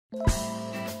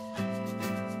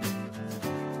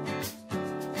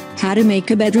How to make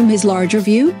a bedroom his larger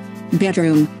view?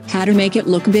 Bedroom, how to make it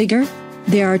look bigger?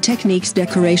 There are techniques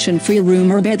decoration for your room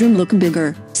or bedroom look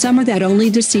bigger, some are that only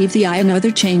deceive the eye and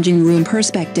other changing room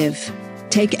perspective.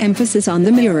 Take emphasis on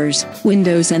the mirrors,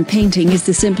 windows and painting is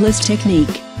the simplest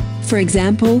technique. For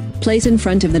example, place in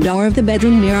front of the door of the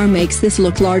bedroom mirror makes this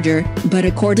look larger, but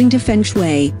according to Feng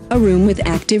Shui, a room with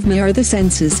active mirror the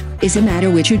senses, is a matter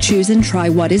which you choose and try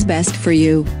what is best for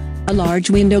you. A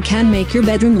large window can make your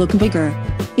bedroom look bigger.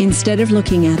 Instead of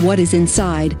looking at what is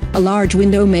inside, a large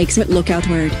window makes it look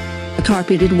outward. A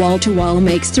carpeted wall-to-wall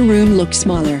makes the room look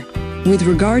smaller. With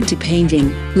regard to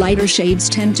painting, lighter shades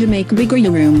tend to make bigger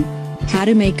your room. How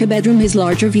to make a bedroom his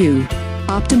larger view?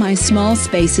 Optimize small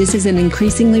spaces is an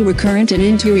increasingly recurrent and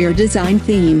interior design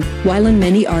theme, while in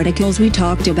many articles we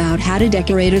talked about how to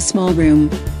decorate a small room.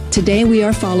 Today we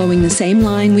are following the same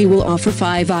line. We will offer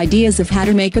 5 ideas of how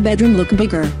to make a bedroom look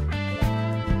bigger.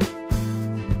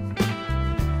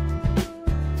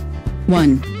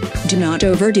 1. Do not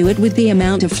overdo it with the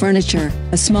amount of furniture.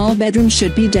 A small bedroom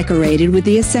should be decorated with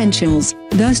the essentials,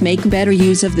 thus make better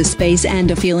use of the space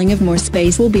and a feeling of more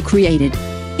space will be created.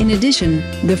 In addition,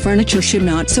 the furniture should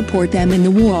not support them in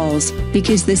the walls,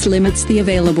 because this limits the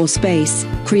available space,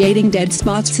 creating dead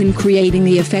spots and creating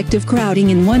the effect of crowding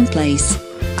in one place.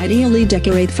 Ideally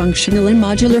decorate functional and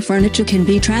modular furniture can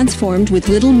be transformed with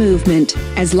little movement,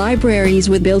 as libraries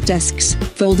with built desks,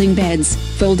 folding beds,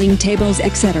 folding tables,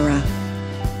 etc.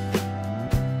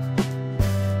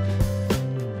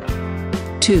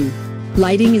 2.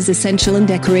 Lighting is essential in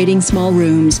decorating small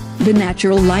rooms. The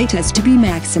natural light has to be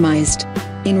maximized.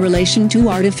 In relation to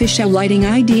artificial lighting,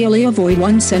 ideally avoid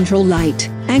one central light,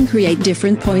 and create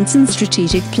different points in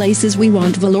strategic places. We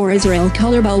want velours or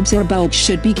L-color bulbs, or bulbs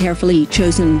should be carefully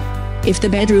chosen. If the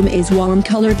bedroom is warm,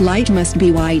 colored light must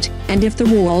be white, and if the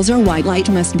walls are white, light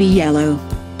must be yellow.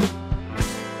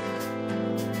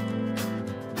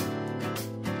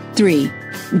 3.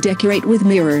 Decorate with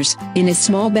mirrors. In a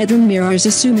small bedroom, mirrors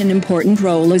assume an important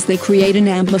role as they create and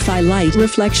amplify light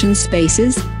reflection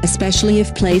spaces, especially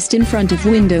if placed in front of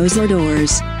windows or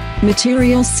doors.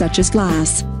 Materials such as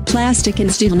glass, plastic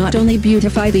and steel not only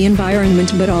beautify the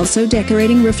environment but also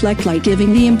decorating reflect light,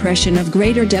 giving the impression of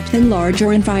greater depth in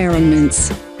larger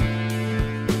environments.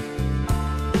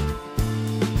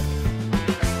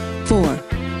 4.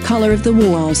 Color of the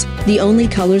walls. The only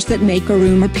colors that make a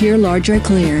room appear large are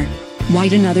clear.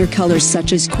 White and other colors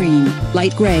such as cream,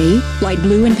 light gray, light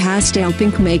blue and pastel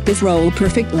pink make this role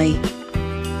perfectly.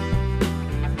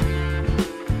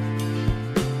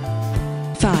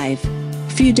 5.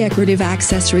 Few decorative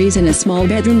accessories in a small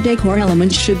bedroom. Decor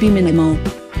elements should be minimal.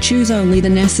 Choose only the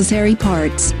necessary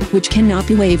parts, which cannot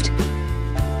be waived.